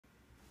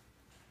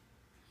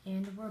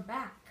And we're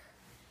back.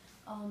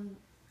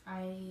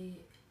 I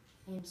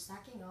am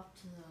stacking up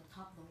to the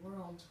top of the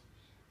world.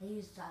 I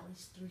used at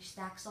least 3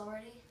 stacks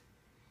already.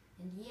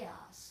 And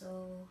yeah, so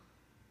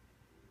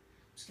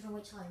I'm just gonna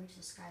wait till I reach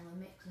the sky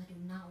limit because I do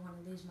not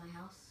want to lose my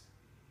house.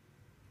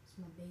 It's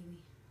my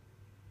baby.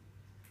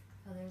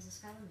 Oh, there's the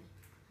sky limit.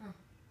 Huh.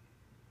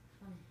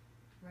 Funny.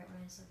 Right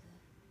when I said that.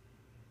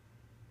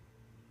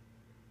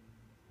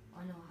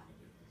 Oh, I know how to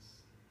do this.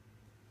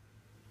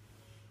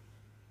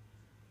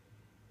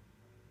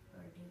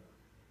 Or do.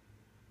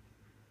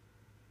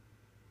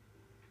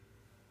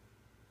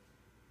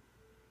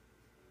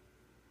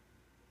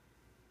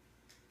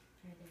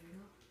 Right, there we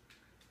go.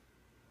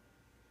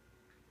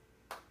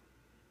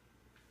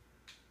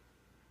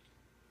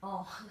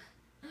 Oh,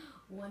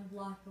 1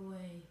 block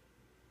away.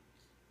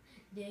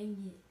 Dang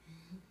it.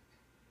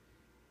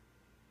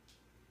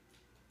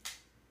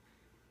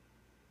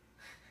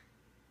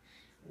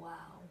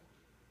 Wow.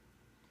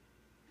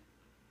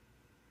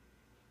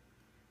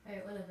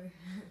 Alright, whatever.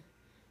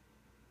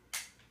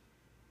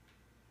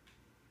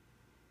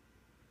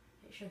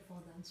 It should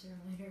fall down sooner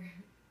or later.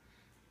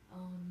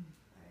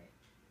 Alright.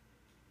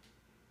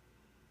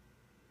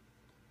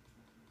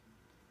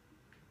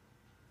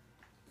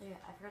 Yeah,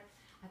 I forgot.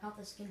 I got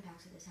the skin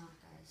packs at this house,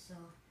 guys. So,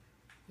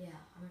 yeah,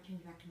 I'm gonna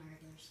change back to my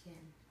regular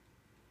skin.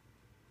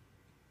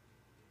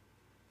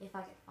 If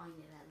I could find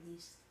it, at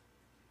least.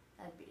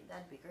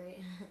 That'd be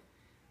great.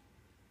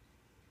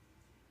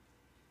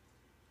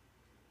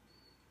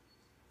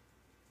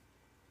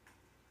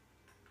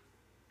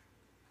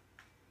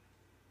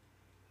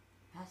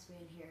 Has to be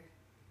in here.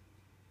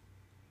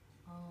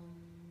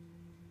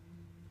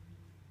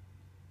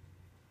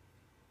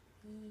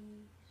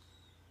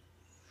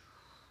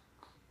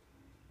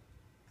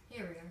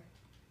 Here we are.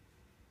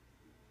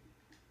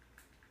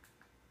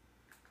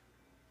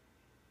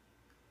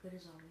 Good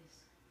as always.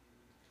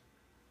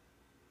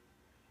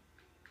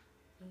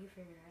 Thank you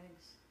for your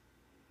eggs.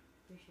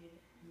 Appreciate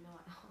it. No,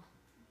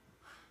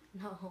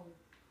 no.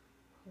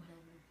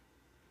 Whatever.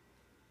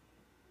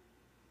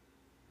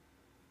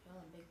 Y'all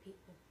are big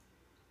people.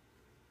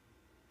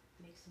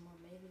 Make some more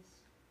babies.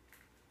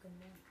 Good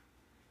men.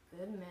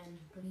 Good men.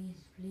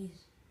 Please,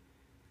 please.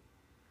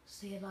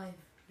 Stay alive,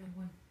 young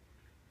one.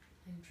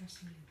 I'm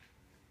trusting you.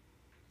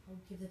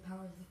 I'll give the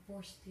power of the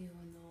force to you,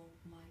 and oh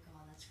my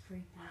god, that's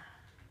creepy.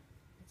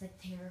 It's like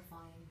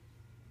terrifying.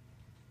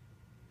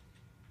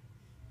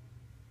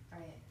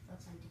 Alright,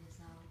 let's empty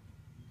this out.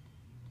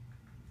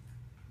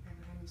 Grab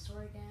a random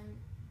store again.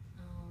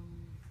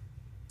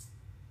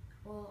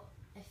 Well,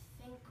 I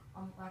think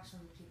I'm actually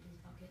gonna keep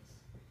these buckets.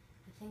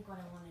 I think what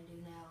I want to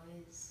do now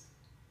is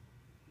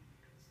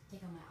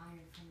take out my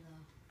iron from the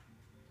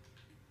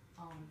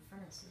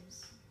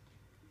furnaces.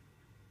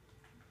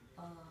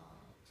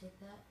 Take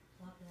that,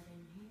 plop that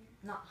in here.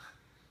 No,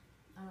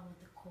 I don't want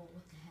the coal.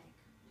 What the heck?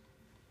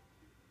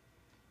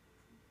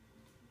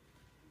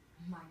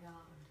 My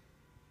god.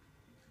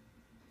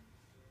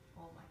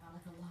 Oh my god,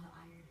 that's a lot of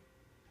iron.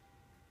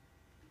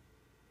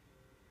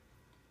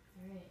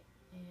 Alright,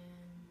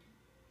 and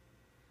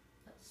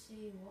let's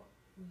see what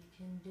we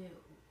can do.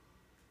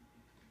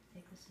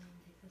 Take this in,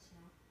 take this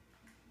out.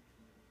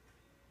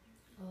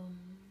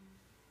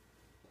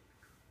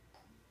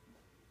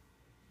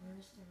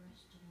 Where's the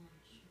rest of my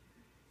shit?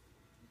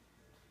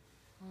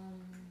 I don't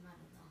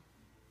know.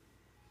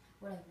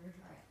 Whatever.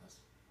 Alright, let's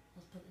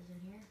put this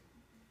in here.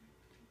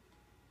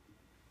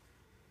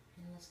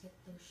 And let's get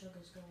those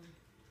sugars going.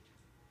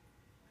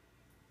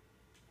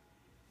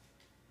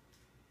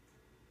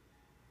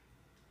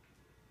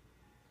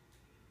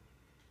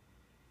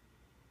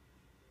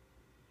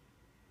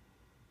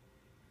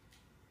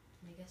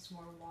 And I guess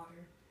more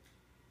water.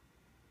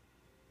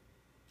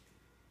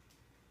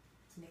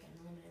 To make an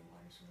unlimited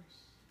water source.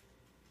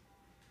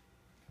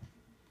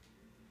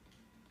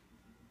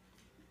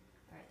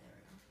 Alright, there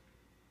we go.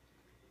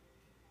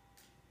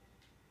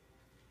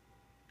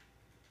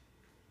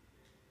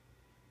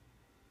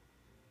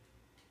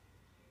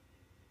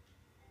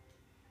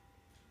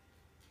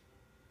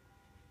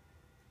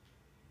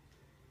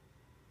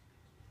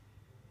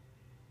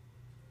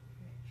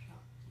 Alright,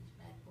 chop these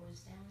bad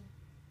boys down.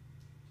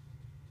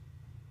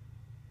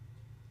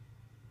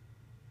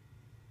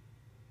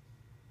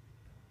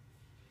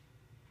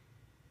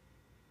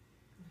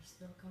 They're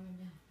still coming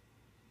down.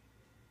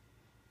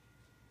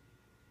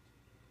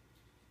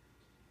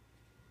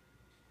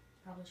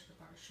 Probably should have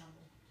brought a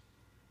shovel.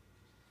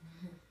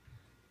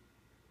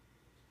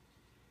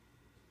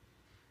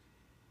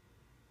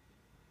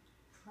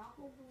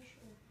 Probably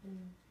should have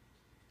been.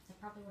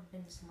 That probably would have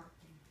been the smart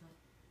thing, but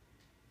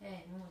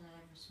hey, when was I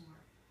ever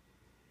smart?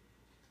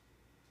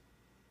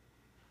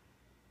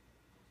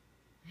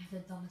 I have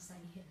the dumbest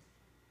ideas.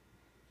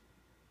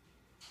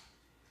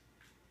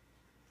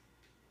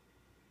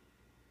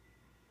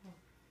 Oh,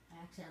 I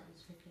accidentally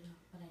just picked it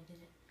up, but I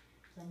did it.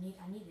 So I need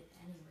it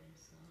anyway,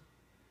 so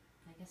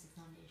I guess it's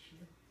not an issue.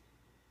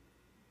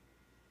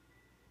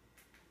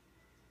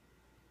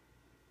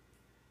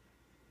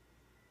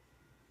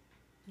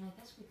 And I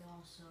guess we could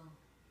also,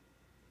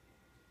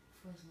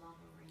 before this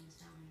lava rains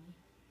down on me,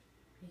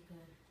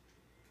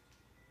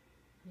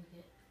 make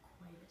it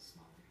quite a bit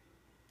smaller.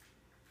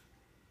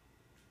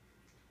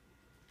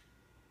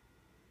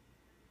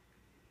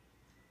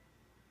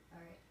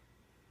 Alright.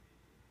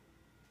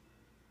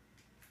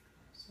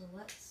 So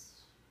let's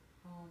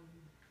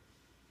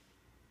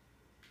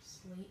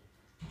sleep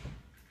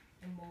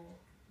and we'll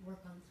work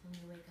on this when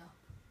you wake up.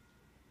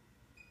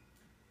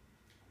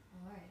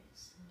 Alright,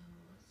 so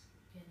let's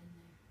get in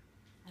there.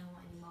 I don't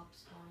want any mobs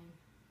spawning.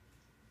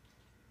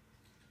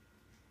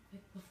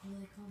 Quick before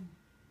they come.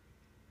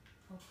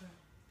 Oh crap.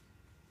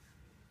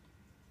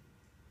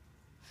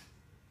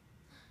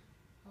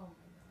 Oh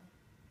my god.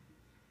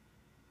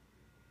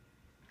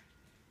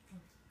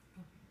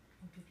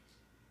 Don't do this.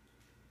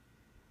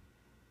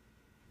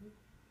 Oop.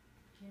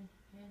 Can.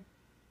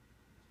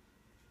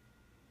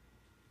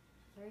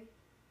 3.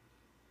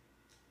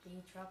 Did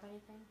you drop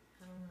anything?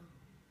 I don't know.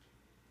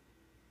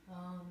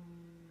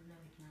 No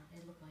we did not.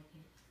 It looked like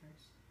it at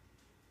first.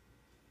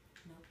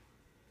 Nope.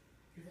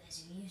 You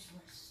guys are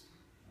useless.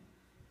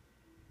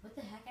 What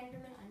the heck,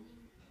 Enderman?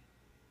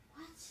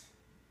 What?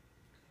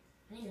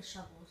 I need a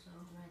shovel, so I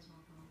might as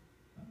well go.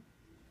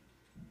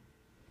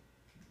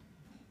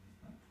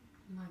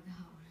 Oh my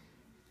god.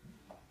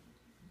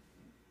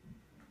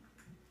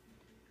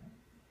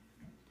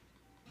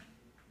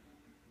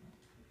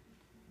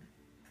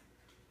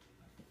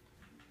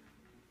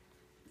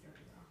 There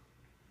we go.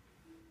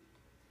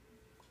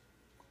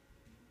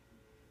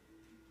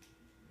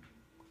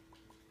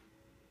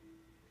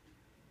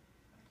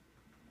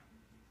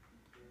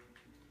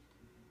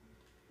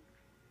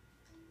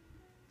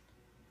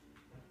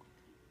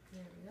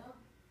 There we go.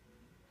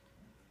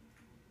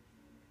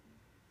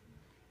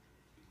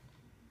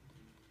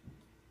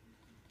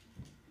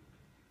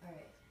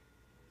 Alright.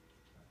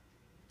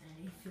 I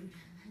need food.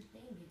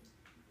 Dang it.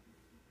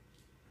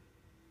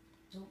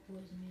 Don't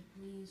poison me,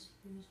 please.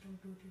 Please don't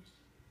do this.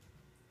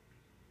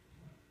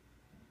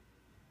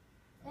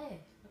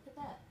 Hey, look at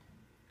that.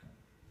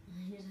 I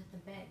just have to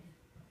beg.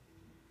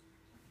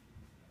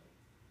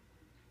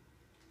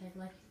 Beg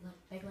like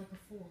a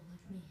fool,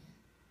 like me.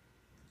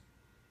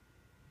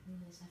 Look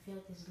at this. I feel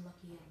like this is a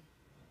lucky egg.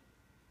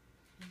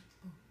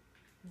 Oh,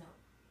 no.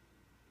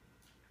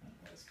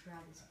 Let's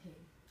grab this pig.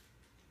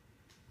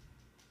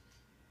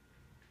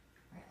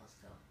 Alright, let's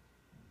go.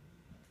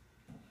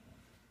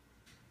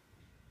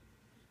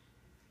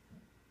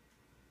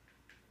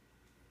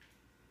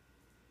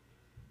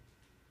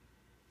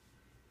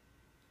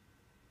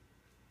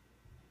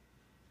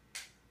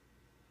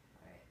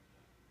 Alright.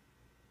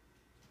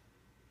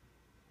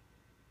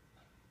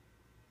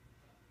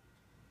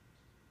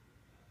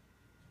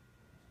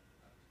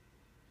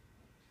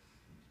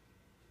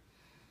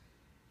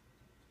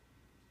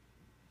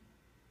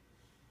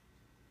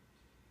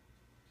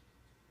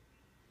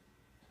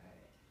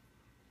 Alright.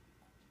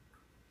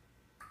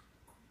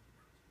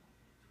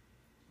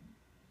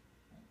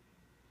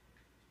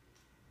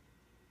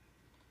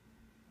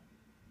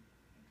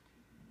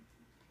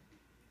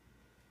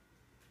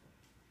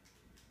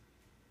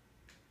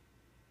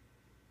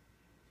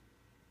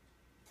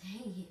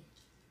 Dang it.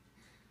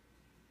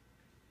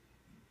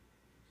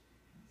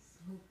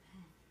 So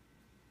bad.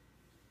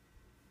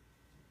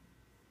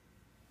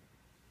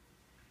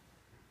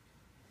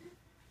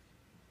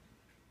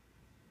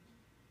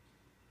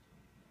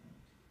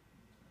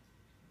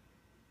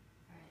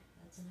 Alright,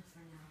 that's enough for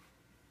now.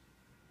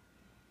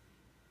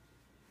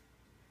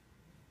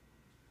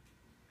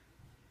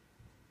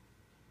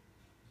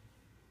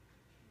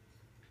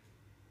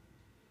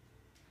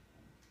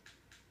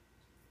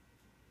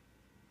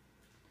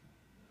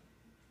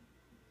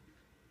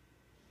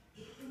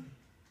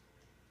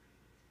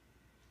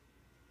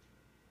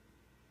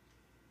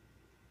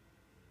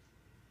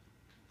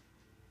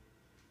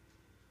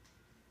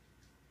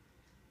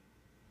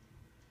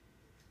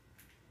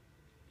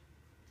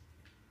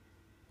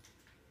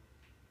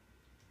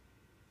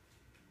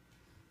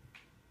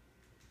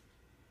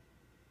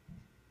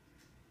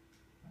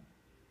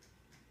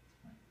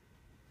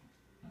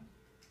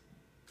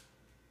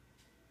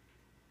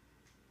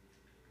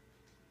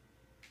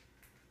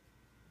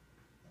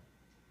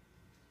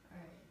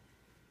 Alright.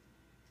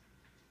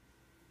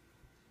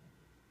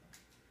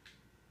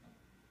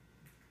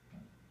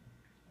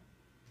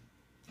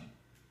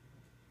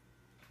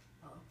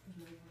 Oh, there's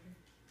no water.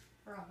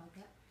 Forgot about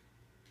that.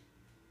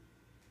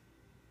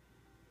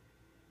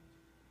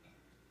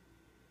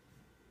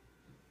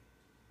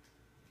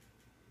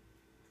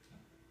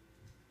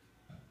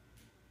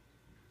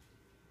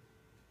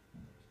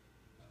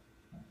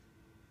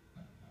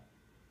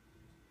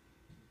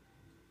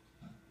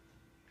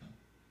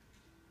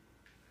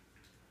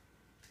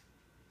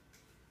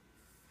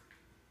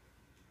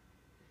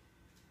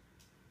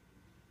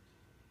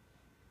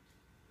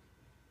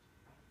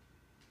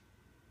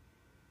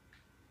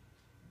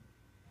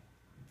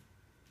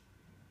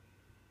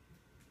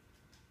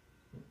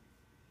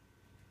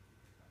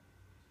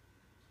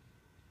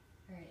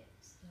 Alright,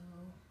 so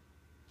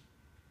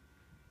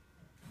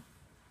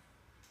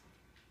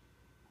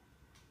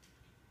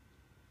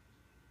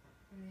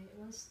alright,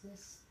 once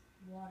this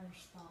water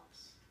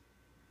stops,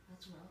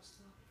 That's where else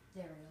though.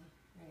 There we go.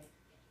 Right.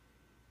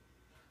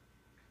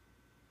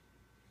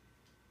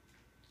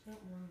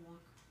 Don't run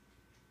walk.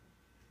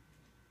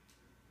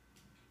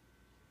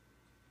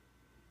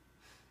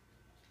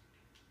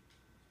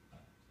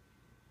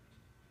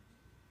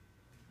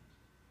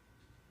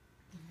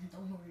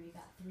 Don't worry, we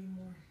got 3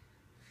 more.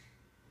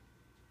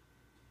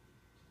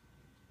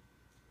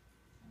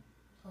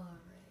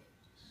 Alright,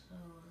 so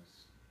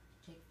let's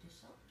take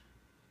this out.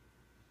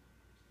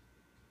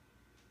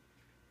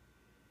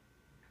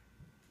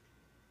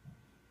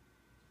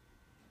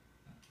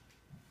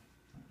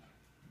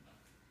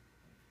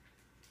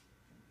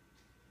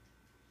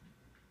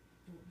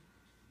 Boom.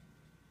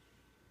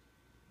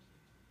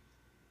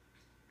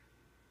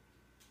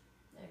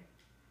 There.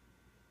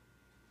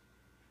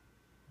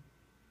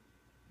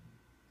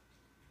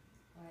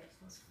 Alright,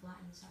 so let's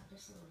flatten this out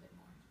just a little bit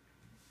more.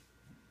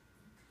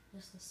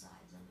 Just the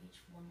sides on each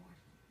one more.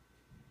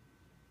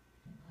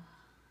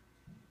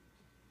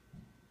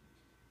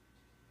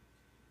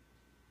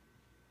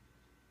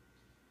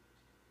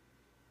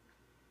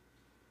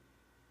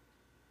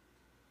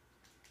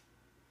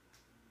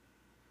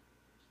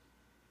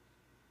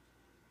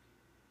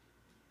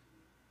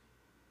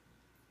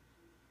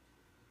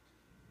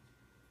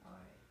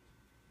 Alright.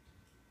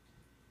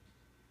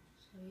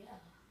 So yeah.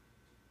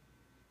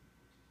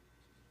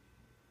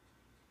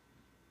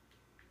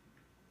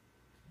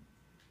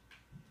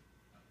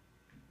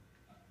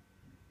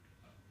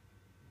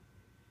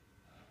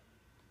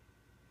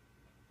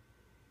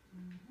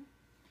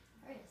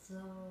 Alright, so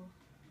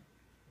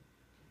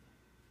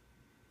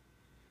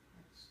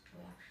we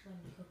actually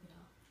need to hook it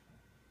up.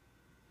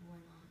 Why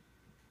not?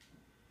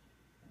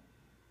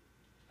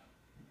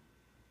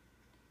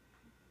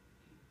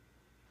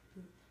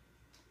 Boop.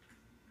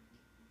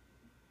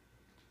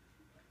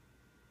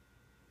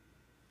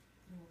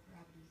 And we'll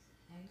grab these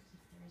eggs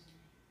if there is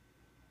any.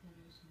 Yeah,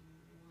 there's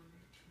 1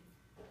 or 2.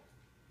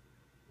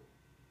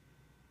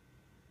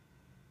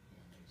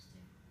 Yeah, there's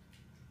 2.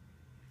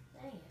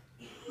 Dang it.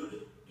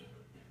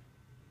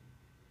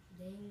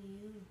 Dang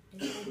you.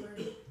 Dang you, bird.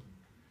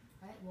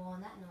 Alright, well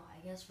on that note, I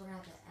guess we're gonna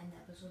have to end the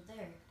episode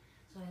there.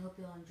 So I hope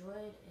you all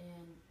enjoyed,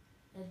 and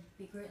it'd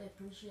be greatly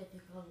appreciated if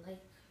you could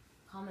like,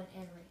 comment,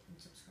 and rate, and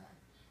subscribe.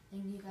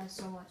 Thank you guys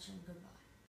so much, and goodbye.